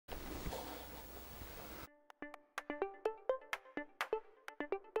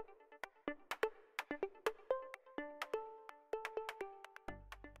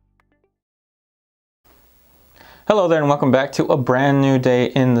Hello there and welcome back to a brand new day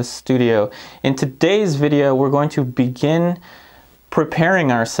in the studio. In today's video, we're going to begin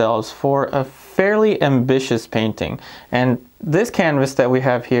preparing ourselves for a fairly ambitious painting. And this canvas that we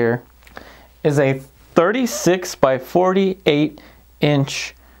have here is a 36 by 48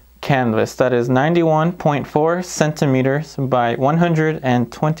 inch canvas that is 91.4 centimeters by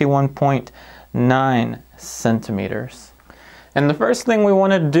 121.9 centimeters. And the first thing we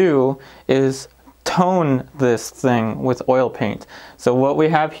want to do is tone this thing with oil paint. So what we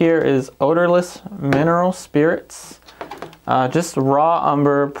have here is Oderless mineral spirits, just raw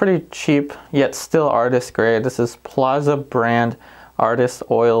umber, pretty cheap yet still artist grade. This is Plaza brand artist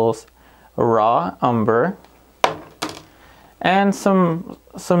oils raw umber, and some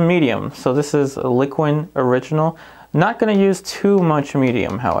medium. So this is a liquid original. Not going to use too much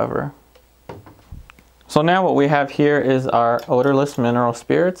medium, however. So now what we have here is our Oderless mineral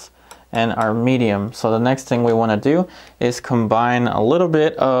spirits and our medium. So the next thing we want to do is combine a little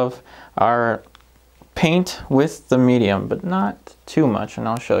bit of our paint with the medium, but not too much, and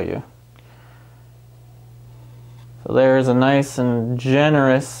I'll show you. So there's a nice and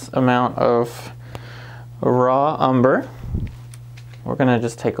generous amount of raw umber. We're gonna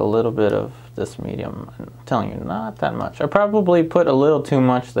just take a little bit of this medium. I'm telling you, not that much. I probably put a little too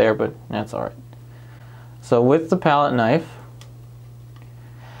much there, but that's all right. So with the palette knife,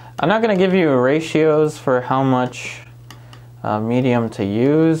 I'm not going to give you ratios for how much medium to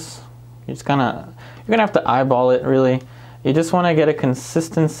use. You're gonna have to eyeball it, really. You just want to get a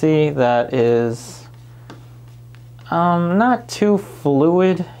consistency that is not too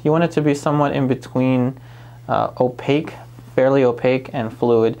fluid. You want it to be somewhat in between opaque, fairly opaque, and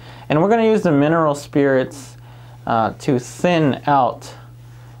fluid. And we're going to use the mineral spirits to thin out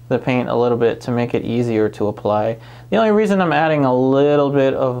the paint a little bit to make it easier to apply. The only reason I'm adding a little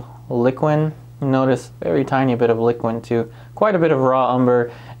bit of liquid, notice very tiny bit of liquid to quite a bit of raw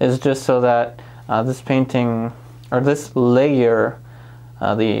umber, is just so that this painting, or this layer,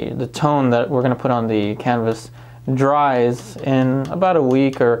 the tone that we're going to put on the canvas dries in about a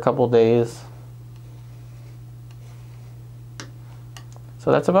week or a couple days.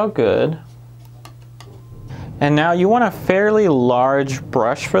 So that's about good. And now you want a fairly large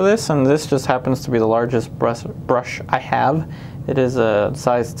brush for this, and this just happens to be the largest brush I have. It is a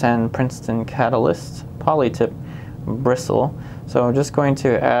size 10 Princeton Catalyst Polytip bristle. So I'm just going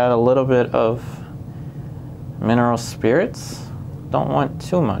to add a little bit of mineral spirits. Don't want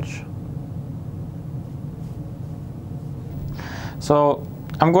too much. So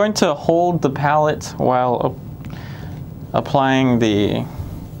I'm going to hold the palette while applying the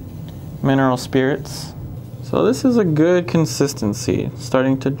mineral spirits. So this is a good consistency,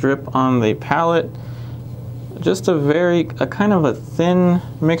 starting to drip on the palette. Just a kind of a thin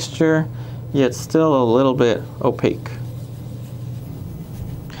mixture, yet still a little bit opaque.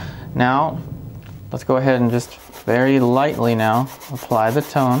 Now, let's go ahead and just very lightly now apply the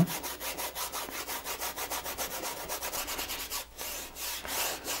tone.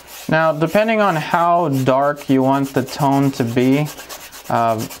 Now, depending on how dark you want the tone to be,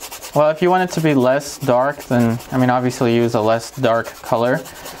 well, if you want it to be less dark, then, I mean, obviously use a less dark color.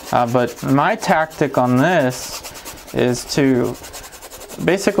 But my tactic on this is to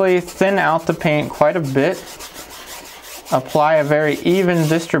basically thin out the paint quite a bit, apply a very even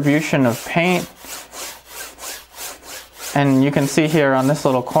distribution of paint, and you can see here on this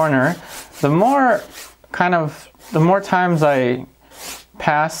little corner, the more times I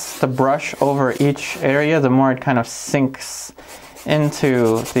pass the brush over each area, the more it kind of sinks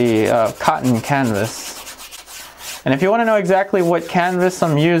into the cotton canvas. And if you want to know exactly what canvas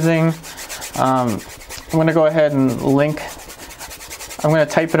I'm using, I'm going to go ahead and I'm going to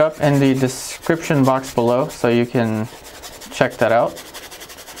type it up in the description box below so you can check that out.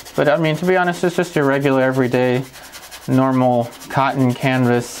 But I mean, to be honest, it's just your regular everyday normal cotton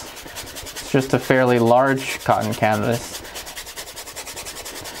canvas. It's just a fairly large cotton canvas.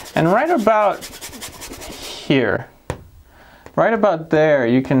 And right about here, right about there,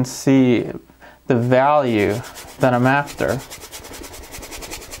 you can see the value that I'm after.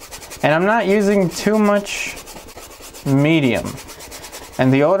 And I'm not using too much medium.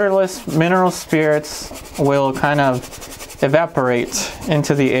 And the Oderless mineral spirits will kind of evaporate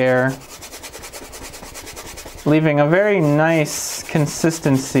into the air, leaving a very nice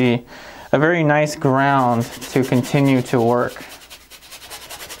consistency, a very nice ground to continue to work.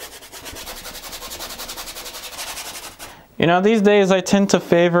 You know, these days I tend to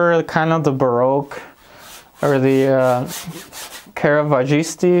favor kind of the Baroque or the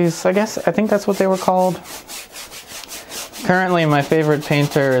Caravagistes, I think that's what they were called. Currently my favorite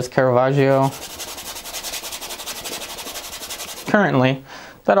painter is Caravaggio. currently.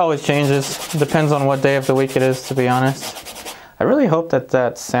 That always changes. Depends on what day of the week it is, to be honest. I really hope that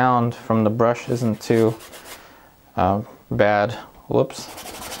that sound from the brush isn't too bad. Whoops.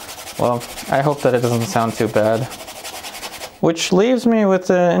 Well, I hope that it doesn't sound too bad. Which leaves me with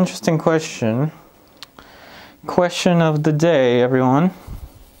an interesting question. Question of the day, everyone.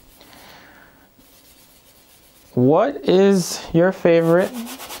 What is your favorite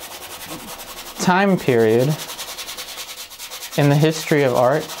time period in the history of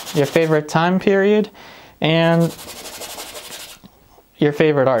art? Your favorite time period and your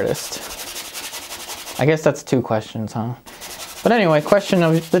favorite artist? I guess that's two questions, huh? But anyway, question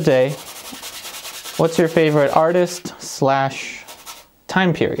of the day. What's your favorite artist /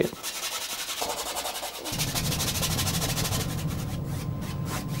 time period?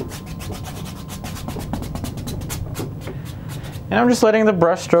 And I'm just letting the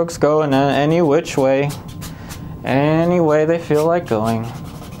brush strokes go in any which way, any way they feel like going.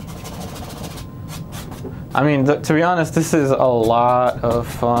 I mean, to be honest, this is a lot of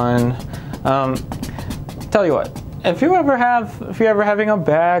fun. Tell you what, if you're ever having a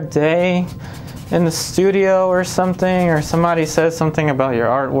bad day in the studio or something, or somebody says something about your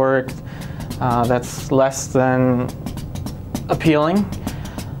artwork that's less than appealing,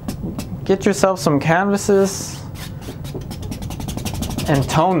 get yourself some canvases and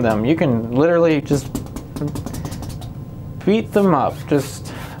tone them. You can literally just beat them up.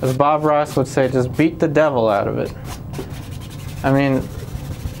 Just, as Bob Ross would say, just beat the devil out of it. I mean,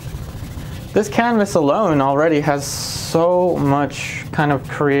 this canvas alone already has so much kind of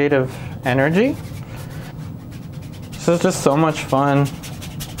creative energy. This is just so much fun.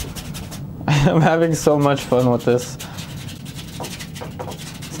 I'm having so much fun with this.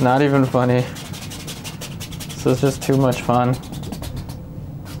 It's not even funny. This is just too much fun.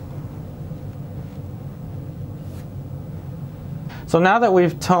 So now that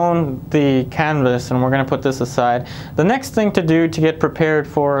we've toned the canvas and we're going to put this aside, the next thing to do to get prepared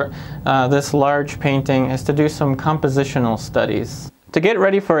for this large painting is to do some compositional studies. To get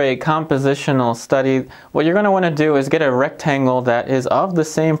ready for a compositional study, what you're going to want to do is get a rectangle that is of the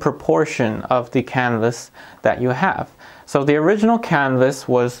same proportion of the canvas that you have. So the original canvas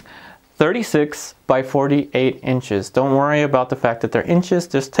was 36 by 48 inches. Don't worry about the fact that they're inches,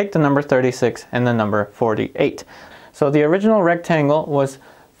 just take the number 36 and the number 48. So the original rectangle was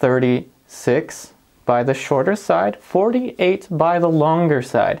 36 by the shorter side, 48 by the longer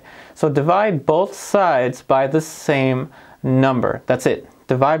side. So divide both sides by the same number. That's it.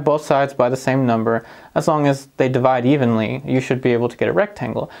 Divide both sides by the same number. As long as they divide evenly, you should be able to get a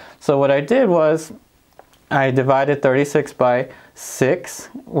rectangle. So what I did was I divided 36 by 6,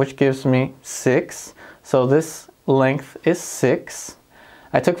 which gives me 6. So this length is 6.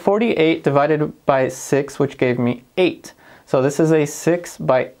 I took 48 divided by 6, which gave me 8. So this is a 6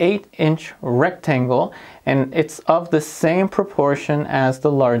 by 8 inch rectangle, and it's of the same proportion as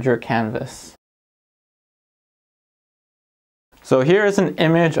the larger canvas. So here is an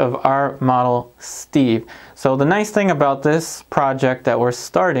image of our model, Steve. So the nice thing about this project that we're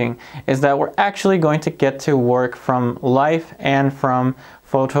starting is that we're actually going to get to work from life and from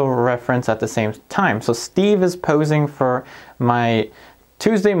photo reference at the same time. So Steve is posing for my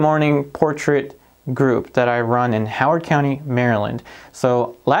Tuesday morning portrait group that I run in Howard County, Maryland.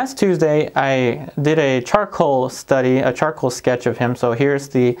 So last Tuesday I did a charcoal study, a charcoal sketch of him. So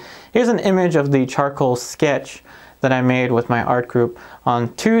here's an image of the charcoal sketch that I made with my art group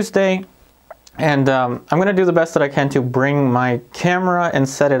on Tuesday. And I'm going to do the best that I can to bring my camera and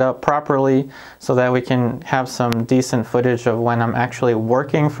set it up properly so that we can have some decent footage of when I'm actually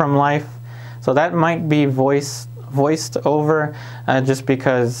working from life. So that might be voiced over just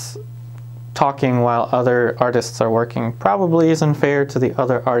because talking while other artists are working probably isn't fair to the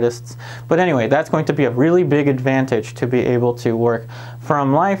other artists. But anyway, that's going to be a really big advantage to be able to work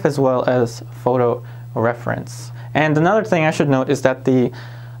from life as well as photo reference. And another thing I should note is that the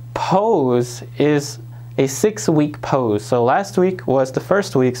pose is a 6-week pose. So last week was the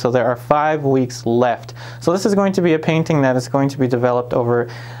first week, so there are 5 weeks left. So this is going to be a painting that is going to be developed over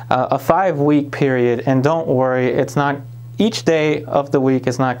a 5-week period. And don't worry, it's not, each day of the week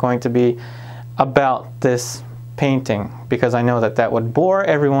is not going to be about this painting, because I know that that would bore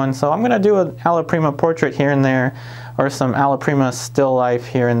everyone. So I'm going to do an alla prima portrait here and there, or some alla prima still life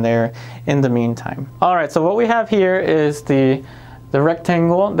here and there in the meantime. All right, so what we have here is the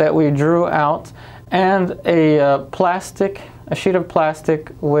rectangle that we drew out, and a sheet of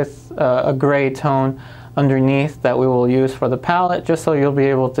plastic with a gray tone underneath that we will use for the palette, just so you'll be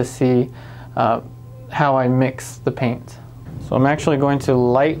able to see how I mix the paint. So I'm actually going to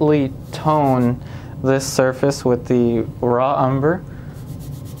lightly tone this surface with the raw umber.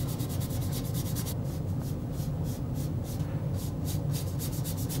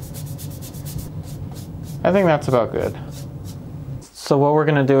 I think that's about good. So what we're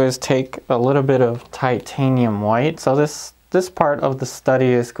going to do is take a little bit of titanium white. So this part of the study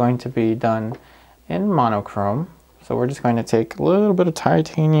is going to be done in monochrome. So we're just going to take a little bit of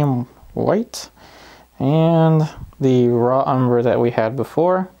titanium white and the raw umber that we had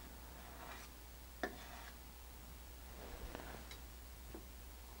before.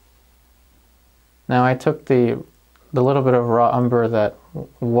 Now I took the little bit of raw umber that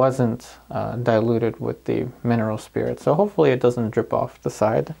wasn't diluted with the mineral spirit, so hopefully it doesn't drip off the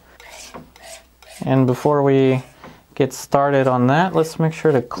side. And before we get started on that, let's make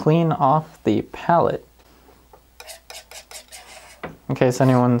sure to clean off the palette. In case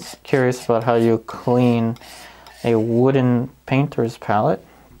anyone's curious about how you clean a wooden painter's palette,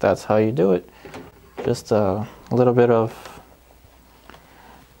 that's how you do it. Just a little bit of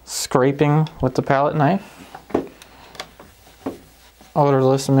scraping with the palette knife,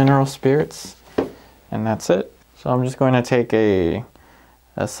 odorless mineral spirits, and that's it. So I'm just going to take a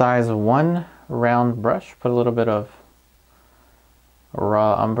size 1 round brush, put a little bit of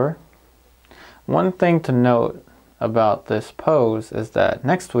raw umber. One thing to note about this pose is that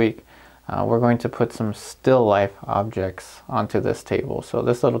next week we're going to put some still life objects onto this table. So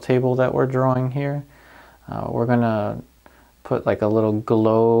this little table that we're drawing here, we're gonna put like a little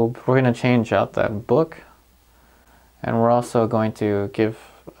globe. We're gonna change out that book, and we're also going to give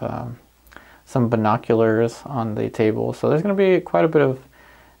some binoculars on the table. So there's gonna be quite a bit of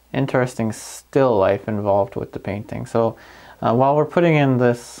interesting still life involved with the painting. So while we're putting in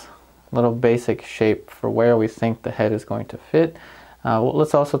this little basic shape for where we think the head is going to fit,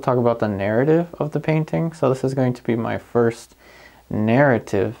 let's also talk about the narrative of the painting. So this is going to be my first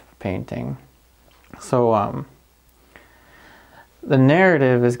narrative painting. So the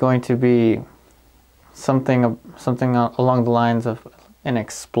narrative is going to be something along the lines of an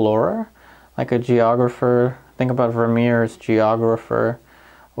explorer, like a geographer. Think about Vermeer's geographer,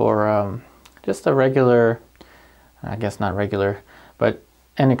 or just a regular, I guess not regular, but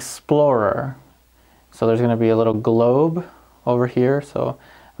an explorer. So there's going to be a little globe over here. So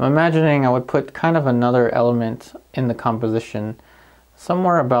I'm imagining I would put kind of another element in the composition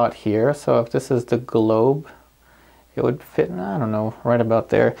somewhere about here. So if this is the globe, it would fit, I don't know, right about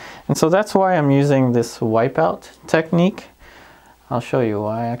there. And so that's why I'm using this wipeout technique. I'll show you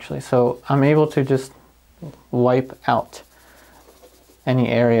why actually. So I'm able to just wipe out any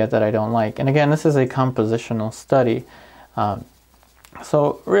area that I don't like. And again, this is a compositional study.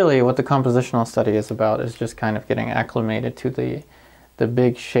 So really what the compositional study is about is just kind of getting acclimated to the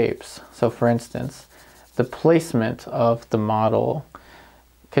big shapes. So for instance, the placement of the model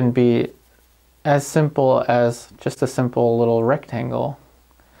can be as simple as just a simple little rectangle.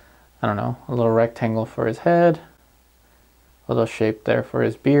 I don't know, a little rectangle for his head, a little shape there for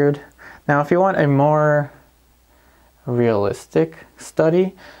his beard. Now if you want a more realistic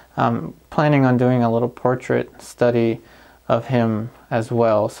study, I'm planning on doing a little portrait study of him as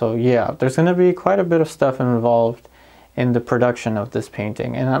well. So yeah, there's going to be quite a bit of stuff involved in the production of this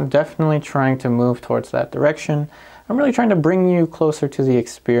painting, and I'm definitely trying to move towards that direction. I'm really trying to bring you closer to the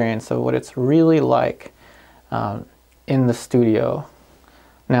experience of what it's really like in the studio.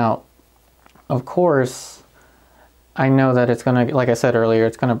 Now, of course, I know that it's gonna, like I said earlier,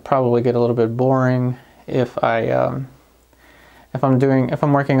 it's gonna probably get a little bit boring if I'm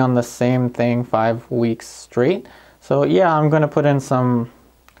working on the same thing 5 weeks straight. So yeah, I'm gonna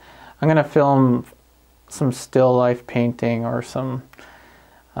film some still life painting or some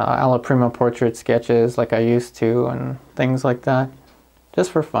alla prima portrait sketches like I used to, and things like that,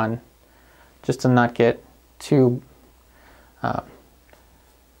 just for fun, just to not get too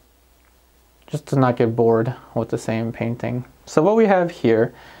just to not get bored with the same painting. So what we have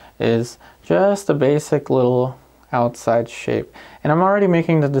here is just a basic little outside shape, and I'm already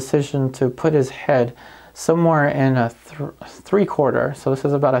making the decision to put his head somewhere in a 3/4. So this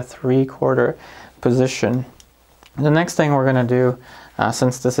is about a 3/4 position. The next thing we're going to do,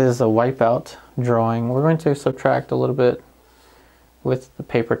 since this is a wipeout drawing, we're going to subtract a little bit with the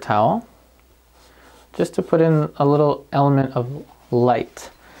paper towel, just to put in a little element of light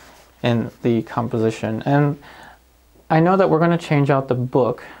in the composition. And I know that we're going to change out the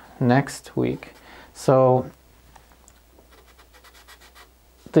book next week, so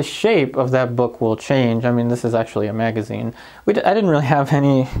the shape of that book will change. I mean, this is actually a magazine. I didn't really have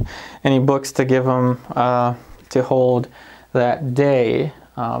any books to give him to hold that day.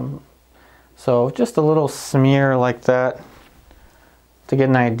 So just a little smear like that to get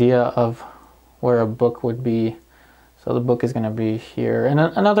an idea of where a book would be. So the book is going to be here. And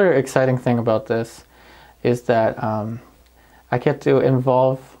another exciting thing about this is that I get to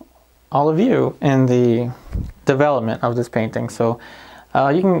involve all of you in the development of this painting. So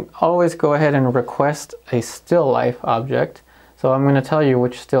you can always go ahead and request a still life object. So I'm going to tell you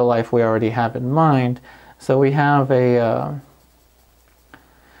which still life we already have in mind. So we have a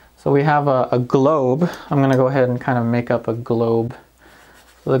globe. I'm going to go ahead and kind of make up a globe.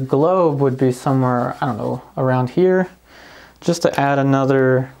 The globe would be somewhere, I don't know, around here, just to add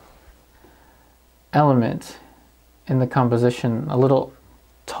another element in the composition, a little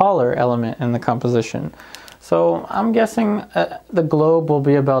taller element in the composition. So I'm guessing the globe will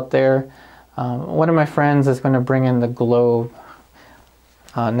be about there. One of my friends is going to bring in the globe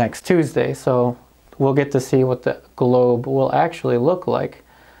next Tuesday, so we'll get to see what the globe will actually look like.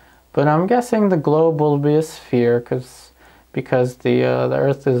 But I'm guessing the globe will be a sphere because the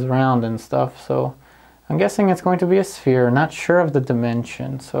Earth is round and stuff. So I'm guessing it's going to be a sphere. Not sure of the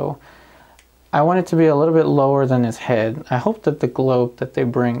dimension, so I want it to be a little bit lower than his head. I hope that the globe that they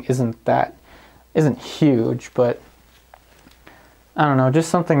bring isn't huge, but I don't know, just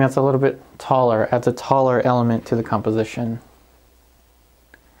something that's a little bit taller, adds a taller element to the composition.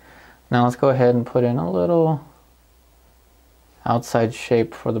 Now let's go ahead and put in a little outside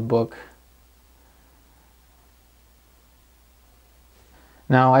shape for the book.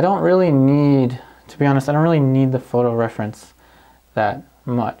 Now I don't really need, to be honest, I don't really need the photo reference that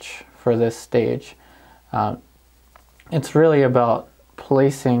much for this stage. It's really about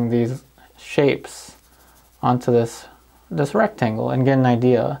placing these shapes onto this rectangle and get an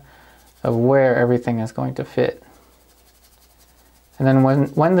idea of where everything is going to fit. And then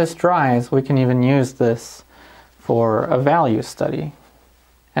when this dries, we can even use this for a value study.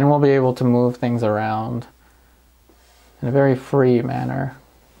 And we'll be able to move things around in a very free manner.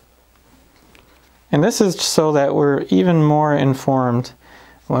 And this is so that we're even more informed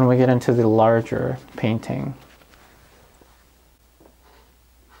when we get into the larger painting.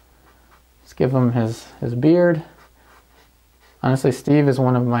 Let's give him his beard. Honestly, Steve is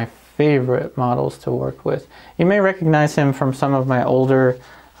one of my favorite models to work with. You may recognize him from some of my older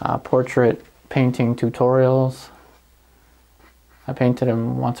portrait painting tutorials. I painted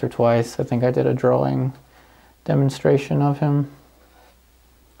him once or twice. I think I did a drawing demonstration of him.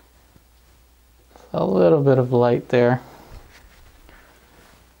 A little bit of light there.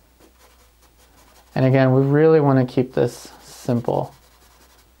 And again, we really want to keep this simple.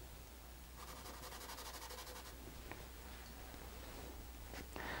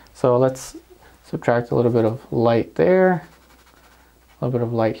 So let's subtract a little bit of light there, a little bit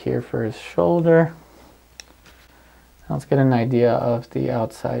of light here for his shoulder. Now let's get an idea of the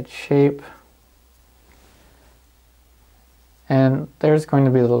outside shape. And there's going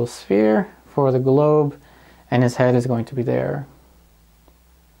to be a little sphere for the globe, and his head is going to be there.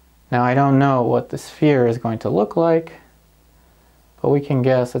 Now I don't know what the sphere is going to look like, but we can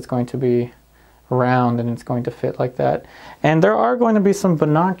guess it's going to be round and it's going to fit like that. And there are going to be some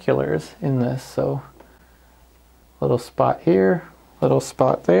binoculars in this, so little spot here, little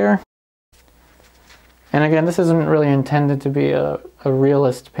spot there. And again, this isn't really intended to be a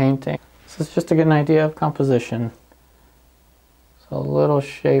realist painting. This is just to get an idea of composition. So a little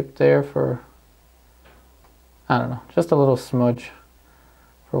shape there for, I don't know, just a little smudge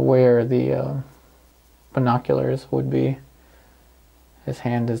for where the binoculars would be. His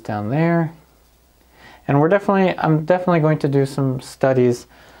hand is down there. And I'm definitely going to do some studies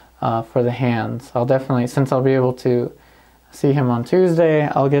for the hands. Since I'll be able to see him on Tuesday,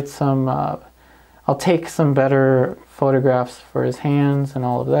 I'll get some, I'll take some better photographs for his hands and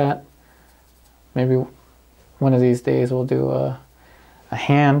all of that. Maybe one of these days we'll do a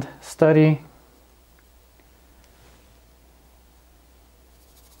hand study.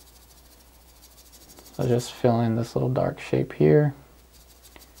 I'll just fill in this little dark shape here.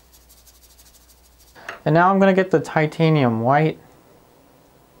 And now I'm going to get the titanium white.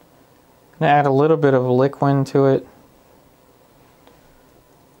 I'm going to add a little bit of liquid to it.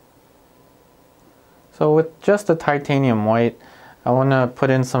 So with just the titanium white, I want to put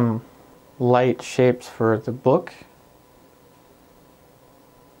in some light shapes for the book.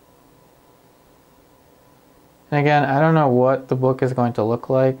 And again, I don't know what the book is going to look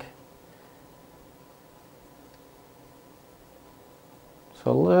like. So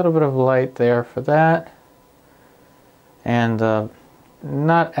a little bit of light there for that. And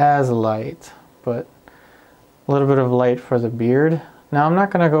not as light, but a little bit of light for the beard. Now I'm not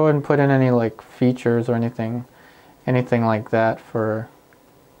going to go and put in any like features or anything like that for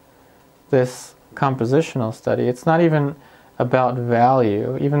this compositional study. It's not even about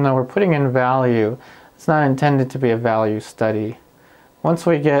value. Even though we're putting in value, it's not intended to be a value study. Once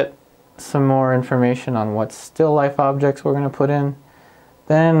we get some more information on what still life objects we're going to put in,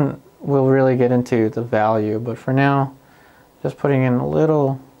 then we'll really get into the value. But for now, just putting in a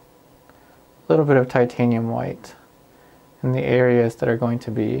little bit of titanium white in the areas that are going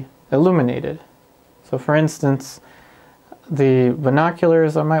to be illuminated. So for instance, the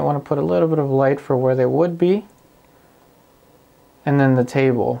binoculars, I might want to put a little bit of light for where they would be, and then the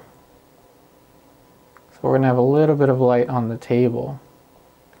table. So we're going to have a little bit of light on the table.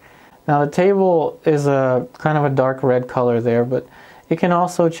 Now the table is a kind of a dark red color there, but it can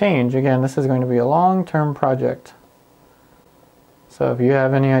also change. Again, this is going to be a long-term project. So if you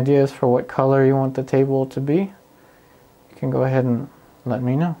have any ideas for what color you want the table to be, you can go ahead and let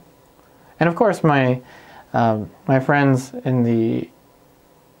me know. And of course, my friends in the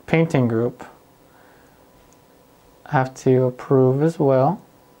painting group have to approve as well.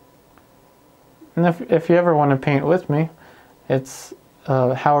 And if you ever want to paint with me, it's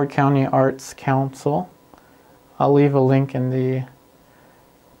Howard County Arts Council. I'll leave a link in the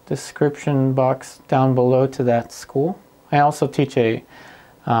description box down below to that school. I also teach a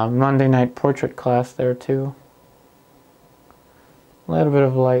Monday night portrait class there too. A little bit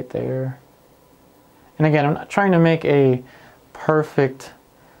of light there. And again, I'm not trying to make a perfect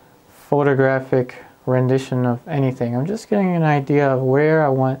photographic rendition of anything. I'm just getting an idea of where I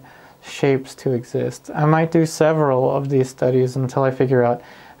want shapes to exist. I might do several of these studies until I figure out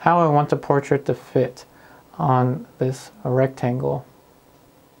how I want the portrait to fit on this rectangle.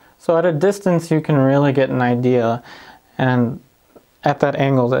 So at a distance you can really get an idea, and at that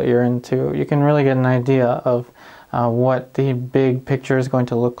angle that you're into, you can really get an idea of what the big picture is going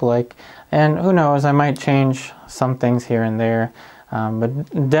to look like. And who knows, I might change some things here and there.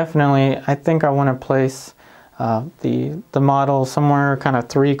 But definitely, I think I want to place the model somewhere kind of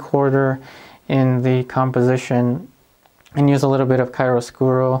 3/4 in the composition and use a little bit of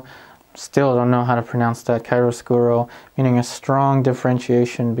chiaroscuro. Still don't know how to pronounce that, chiaroscuro, meaning a strong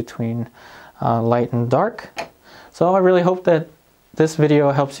differentiation between light and dark. So I really hope that this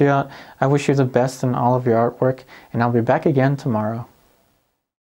video helps you out. I wish you the best in all of your artwork, and I'll be back again tomorrow.